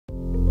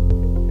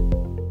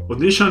On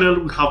this channel,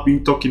 we have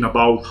been talking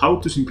about how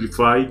to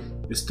simplify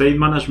state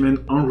management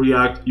on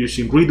React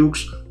using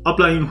Redux,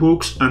 applying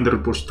hooks and the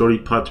repository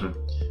pattern.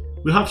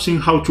 We have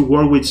seen how to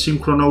work with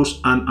synchronous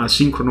and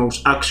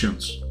asynchronous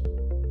actions.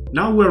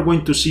 Now we are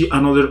going to see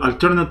another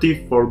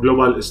alternative for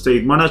global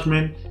state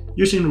management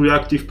using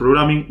reactive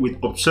programming with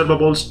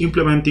observables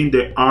implementing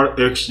the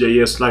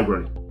RxJS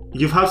library. If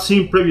you have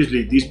seen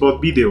previously these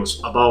both videos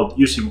about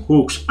using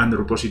hooks and the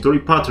repository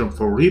pattern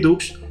for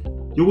Redux,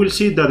 you will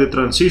see that the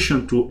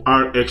transition to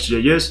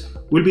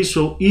RxJS will be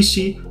so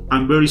easy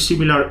and very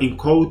similar in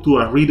code to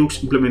a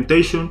Redux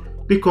implementation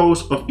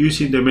because of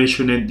using the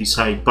mentioned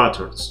design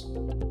patterns.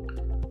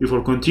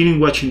 Before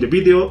continuing watching the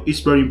video, it's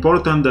very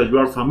important that you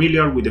are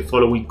familiar with the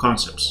following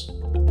concepts.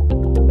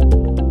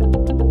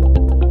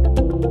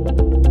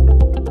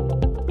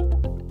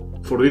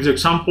 For this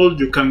example,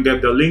 you can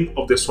get the link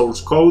of the source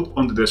code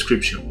on the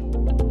description.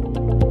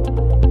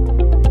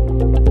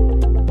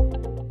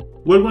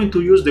 We're going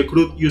to use the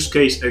CRUD use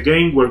case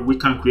again, where we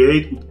can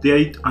create,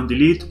 update and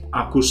delete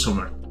a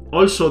customer.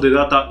 Also, the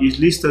data is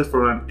listed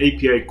for an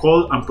API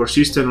call and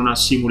persisted on a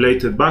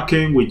simulated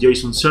backend with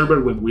JSON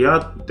server when we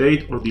add,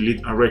 update or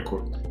delete a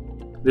record.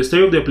 The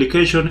state of the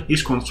application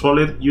is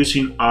controlled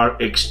using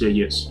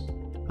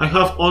RxJS. I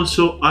have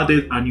also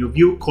added a new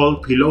view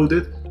called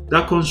preloaded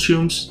that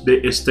consumes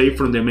the state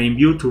from the main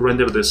view to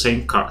render the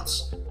same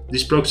cards.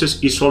 This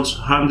process is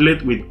also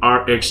handled with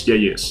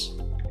RxJS.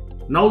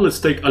 Now let's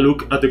take a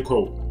look at the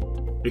code.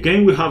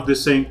 Again, we have the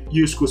same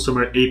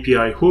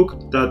useCustomerAPI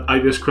hook that I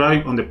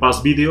described on the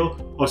past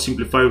video of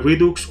Simplify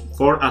Redux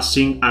for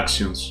async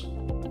actions.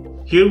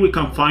 Here we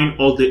can find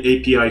all the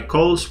API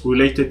calls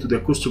related to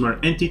the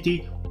customer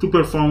entity to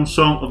perform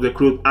some of the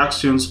CRUD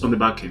actions on the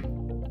backend.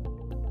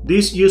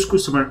 This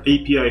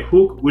useCustomerAPI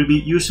hook will be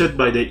used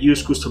by the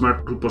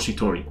useCustomer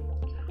repository.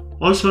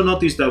 Also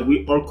notice that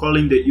we are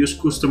calling the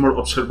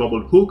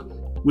useCustomerObservable hook,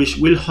 which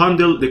will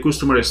handle the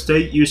customer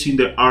state using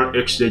the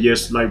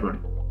RxJS library.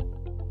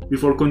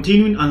 Before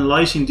continuing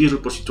analyzing this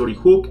repository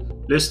hook,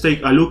 let's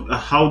take a look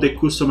at how the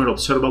customer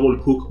observable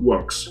hook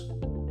works.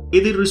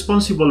 It is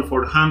responsible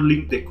for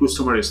handling the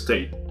customer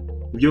state.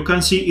 If you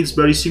can see, it's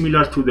very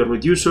similar to the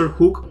reducer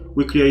hook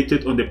we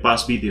created on the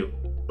past video,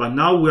 but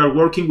now we are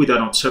working with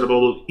an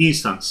observable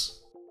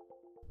instance.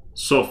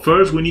 So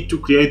first we need to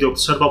create the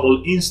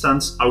observable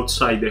instance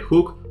outside the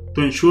hook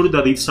to ensure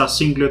that it's a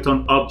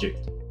singleton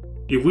object.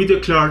 If we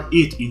declare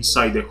it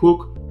inside the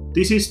hook,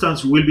 this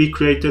instance will be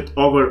created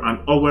over and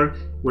over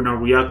when a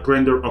React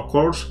render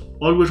occurs,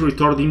 always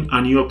returning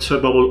a new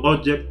observable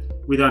object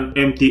with an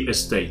empty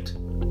state.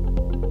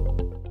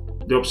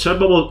 The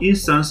observable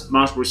instance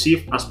must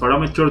receive as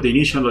parameter the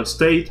initial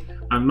state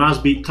and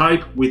must be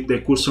typed with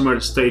the customer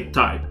state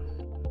type.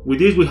 With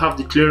this, we have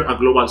declared a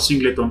global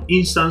singleton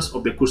instance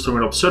of the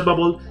customer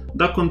observable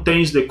that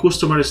contains the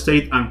customer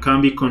state and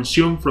can be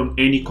consumed from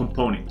any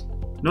component.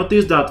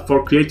 Notice that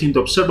for creating the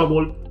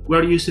observable, we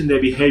are using the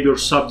behavior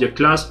subject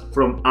class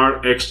from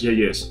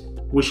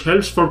RxJS, which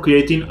helps for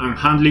creating and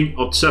handling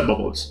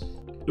observables.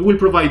 It will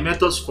provide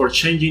methods for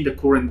changing the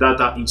current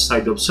data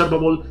inside the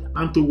observable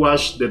and to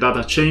watch the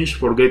data change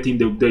for getting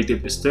the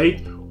updated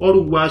state,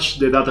 or watch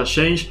the data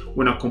change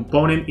when a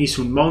component is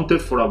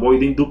unmounted for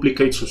avoiding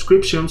duplicate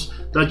subscriptions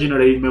that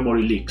generate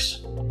memory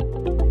leaks.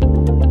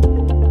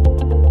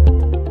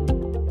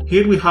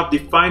 Here we have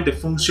defined the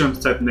function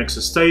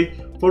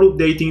setNextState for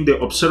updating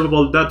the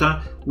observable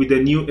data with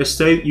the new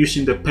state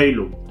using the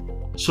payload.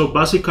 So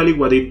basically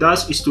what it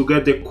does is to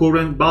get the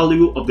current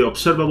value of the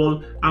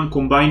observable and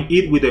combine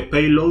it with the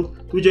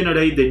payload to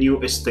generate the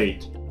new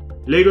state.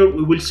 Later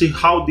we will see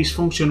how this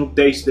function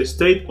updates the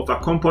state of a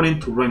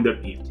component to render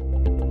it.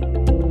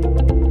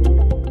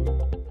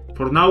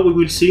 For now we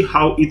will see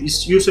how it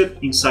is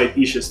used inside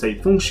each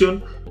state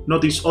function.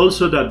 Notice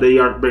also that they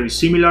are very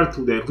similar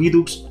to the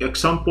Redux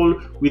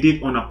example we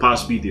did on a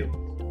past video.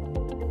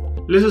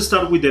 Let's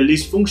start with the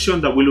list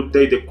function that will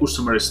update the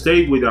customer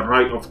state with an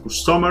array of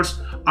customers,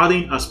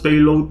 adding as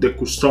payload the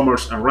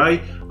customers array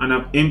and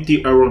an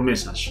empty error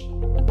message.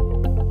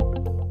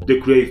 The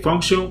create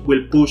function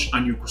will push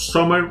a new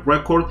customer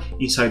record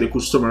inside the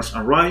customers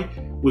array,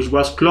 which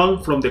was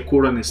cloned from the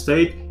current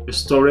state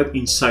stored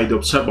inside the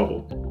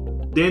observable.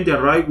 Then the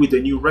array with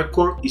the new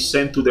record is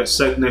sent to the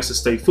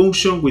setNextState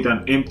function with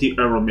an empty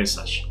error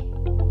message.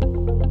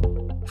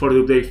 For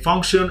the update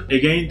function,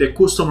 again the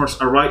customers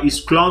array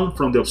is cloned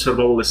from the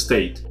observable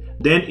state.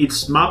 Then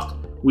it's mapped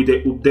with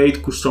the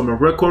update customer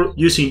record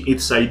using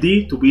its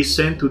ID to be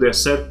sent to the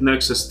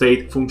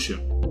setNextState function.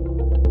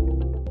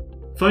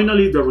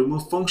 Finally, the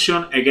remove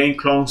function again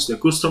clones the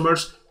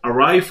customers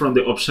array from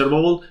the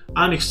observable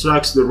and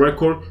extracts the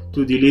record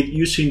to delete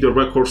using the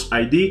record's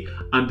ID,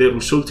 and the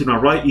resulting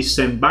array is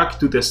sent back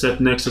to the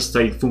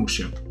setNextState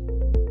function.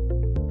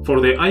 For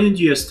the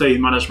ing state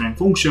management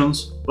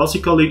functions,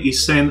 basically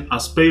is sent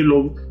as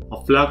payload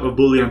a flag of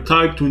Boolean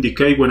type to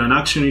indicate when an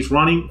action is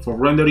running for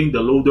rendering the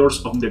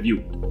loaders of the view.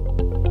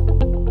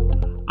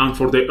 And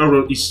for the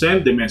error is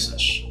sent the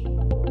message.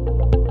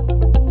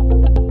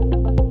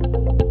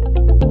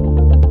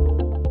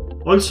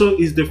 Also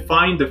is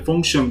defined the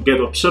function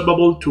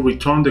getObservable to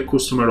return the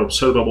customer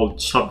observable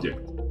subject.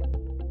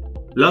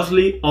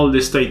 Lastly, all the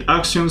state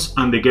actions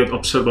and the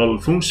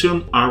getObservable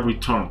function are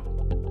returned.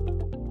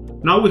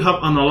 Now we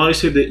have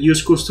analyzed the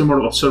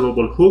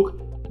useCustomerObservable hook.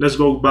 Let's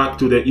go back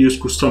to the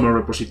useCustomer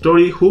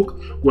repository hook,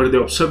 where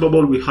the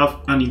observable will have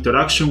an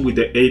interaction with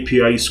the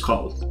API is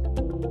called.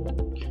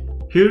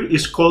 Here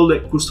is called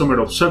the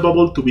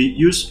customerObservable to be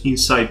used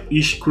inside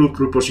each CRUD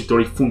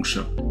repository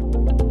function.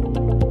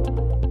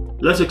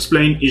 Let's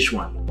explain each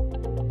one.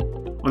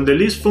 On the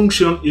list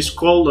function is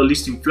called the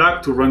listing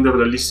flag to render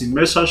the listing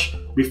message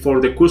before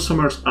the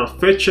customers are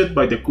fetched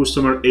by the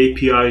customer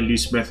API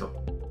list method.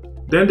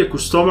 Then the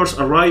customer's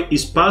array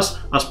is passed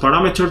as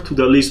parameter to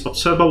the list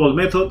observable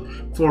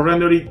method for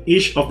rendering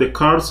each of the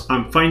cards,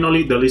 and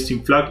finally the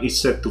listing flag is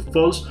set to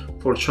false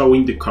for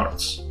showing the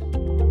cards.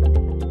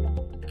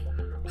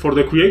 For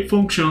the create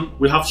function,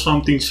 we have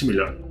something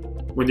similar.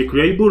 When the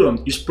create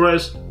button is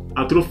pressed,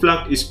 a true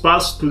flag is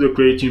passed to the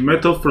creating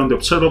method from the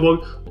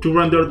observable to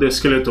render the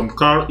skeleton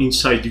card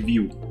inside the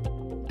view.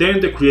 Then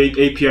the create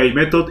API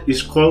method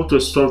is called to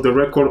store the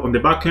record on the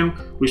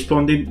backend,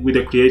 responding with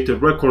the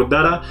created record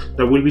data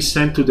that will be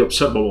sent to the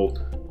observable,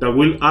 that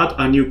will add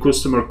a new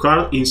customer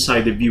card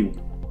inside the view.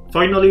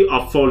 Finally,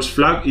 a false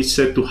flag is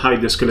set to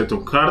hide the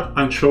skeleton card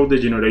and show the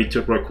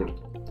generated record.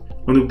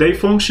 On the update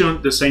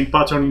function, the same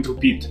pattern is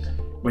repeated.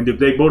 When the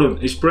update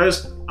button is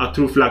pressed, a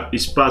true flag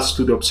is passed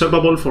to the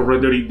observable for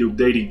rendering the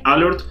updating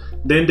alert.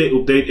 Then the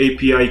update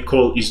API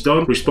call is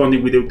done,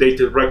 responding with the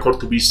updated record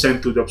to be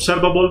sent to the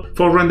observable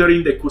for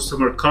rendering the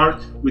customer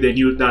card with the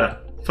new data.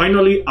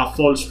 Finally, a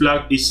false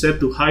flag is set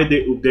to hide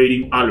the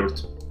updating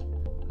alert.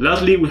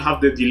 Lastly, we have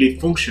the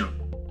delete function.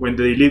 When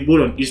the delete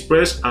button is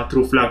pressed, a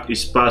true flag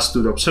is passed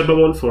to the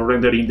observable for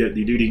rendering the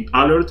deleting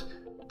alert.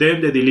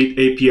 Then the delete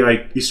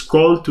API is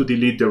called to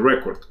delete the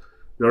record.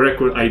 The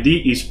record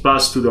ID is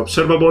passed to the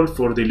observable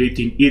for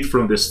deleting it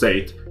from the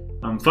state.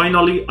 And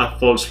finally, a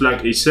false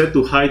flag is set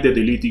to hide the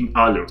deleting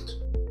alert.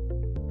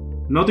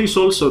 Notice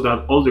also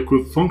that all the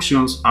CRUD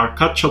functions are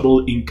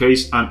catchable in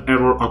case an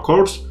error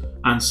occurs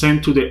and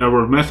sent to the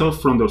error method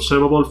from the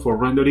observable for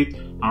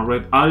rendering a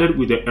red alert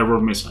with the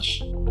error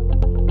message.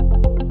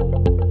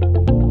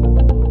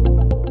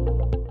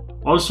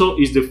 Also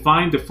is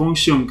defined the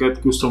function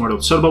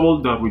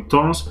getCustomerObservable that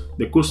returns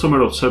the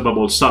customer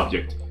observable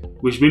subject,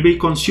 which will be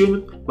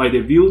consumed by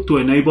the view to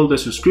enable the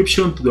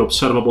subscription to the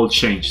observable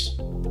changes.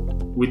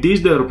 With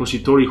this, the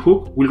repository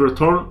hook will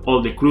return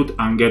all the CRUD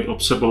and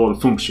getObservable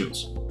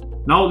functions.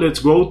 Now let's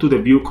go to the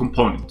view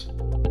component.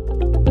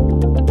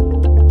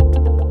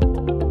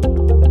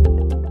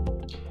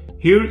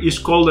 Here is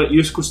called the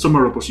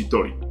useCustomer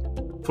repository.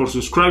 For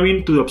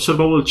subscribing to the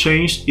observable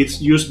change,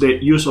 it's used the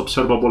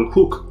useObservable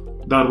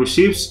hook that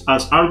receives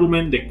as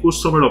argument the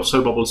customer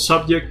observable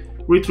subject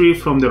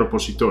retrieved from the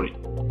repository.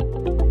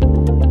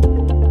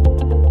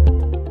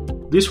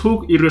 This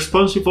hook is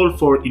responsible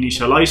for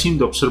initializing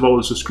the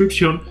observable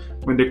subscription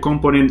when the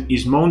component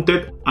is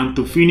mounted and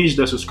to finish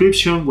the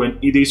subscription when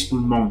it is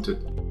unmounted.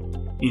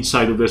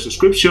 Inside of the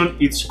subscription,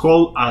 it's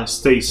called a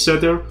state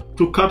setter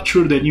to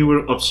capture the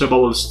newer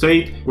observable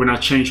state when a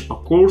change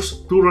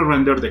occurs to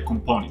re-render the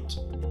component.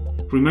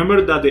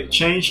 Remember that the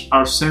changes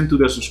are sent to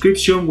the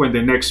subscription when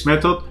the next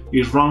method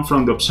is run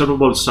from the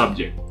observable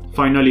subject.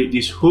 Finally,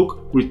 this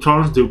hook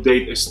returns the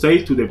update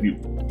state to the view.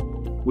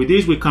 With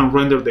this, we can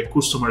render the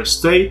customer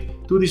state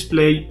to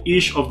display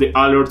each of the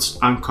alerts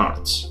and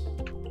cards.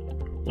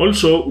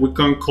 Also, we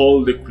can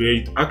call the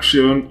create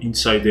action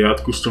inside the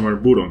add customer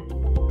button.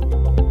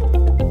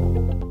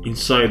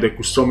 Inside the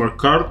customer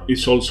card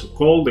is also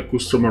called the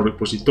customer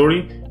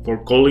repository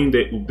for calling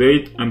the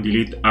update and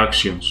delete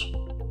actions.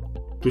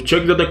 To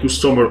check that the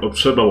customer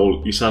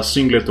observable is a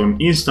singleton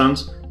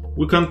instance,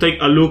 we can take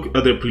a look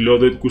at the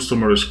preloaded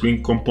customer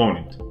screen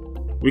component.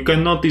 We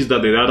can notice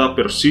that the data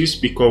persists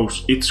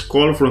because it's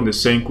called from the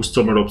same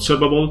customer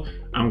observable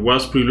and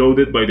was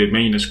preloaded by the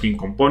main screen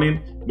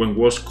component when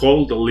was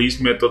called the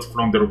list method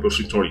from the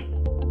repository.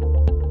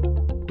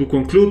 To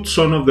conclude,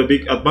 some of the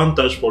big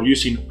advantages for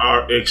using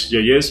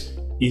RxJS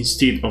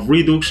instead of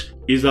Redux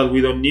is that we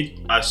don't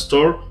need a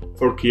store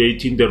for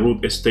creating the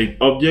root state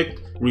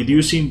object,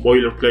 reducing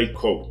boilerplate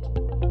code.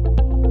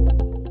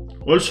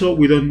 Also,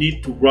 we don't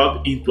need to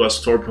wrap into a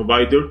store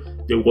provider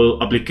the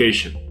web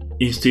application.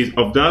 Instead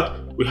of that,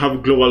 we have a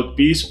global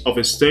piece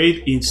of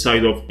state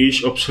inside of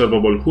each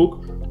observable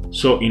hook,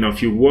 so in a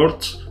few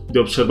words,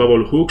 the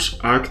observable hooks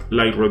act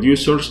like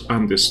reducers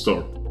and the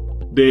store.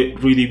 The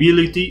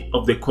readability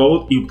of the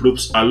code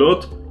improves a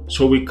lot,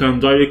 so we can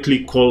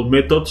directly call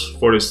methods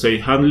for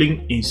state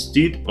handling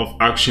instead of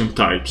action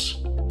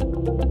types.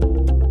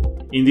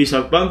 In this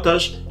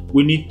advantage,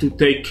 we need to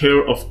take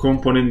care of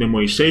component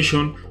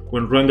memorization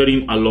when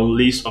rendering a long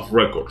list of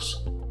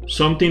records,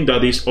 something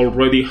that is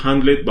already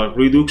handled by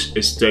Redux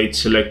state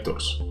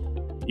selectors.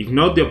 If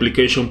not, the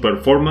application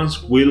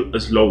performance will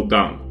slow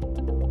down.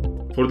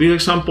 For this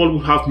example,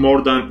 we have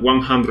more than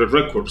 100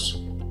 records.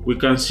 We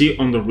can see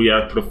on the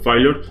React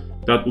profiler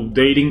that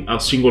updating a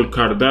single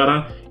card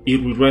data it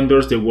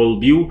re-renders the wall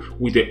view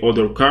with the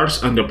other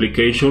cars and the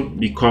application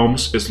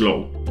becomes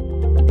slow.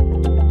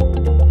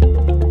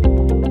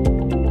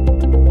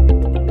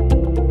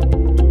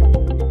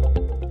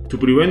 To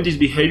prevent this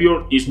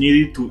behavior, it's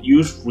needed to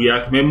use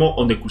React memo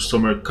on the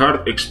customer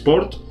card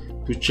export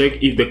to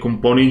check if the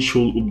component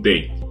should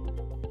update.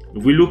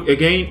 If we look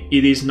again,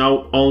 it is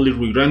now only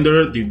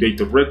re-rendered the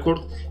updated record,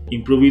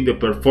 improving the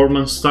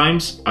performance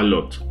times a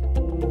lot.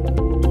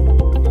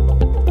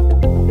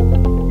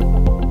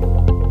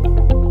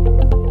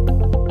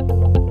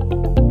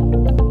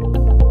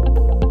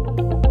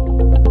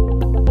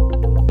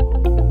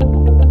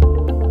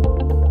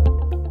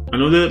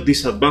 Another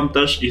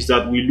disadvantage is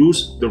that we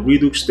lose the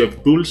Redux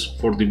dev tools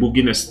for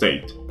debugging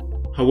state.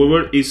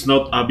 However, it's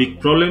not a big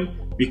problem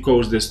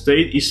because the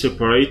state is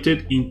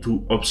separated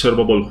into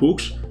observable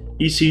hooks,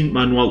 easing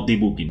manual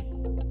debugging.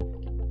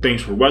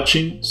 Thanks for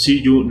watching, see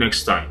you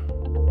next time.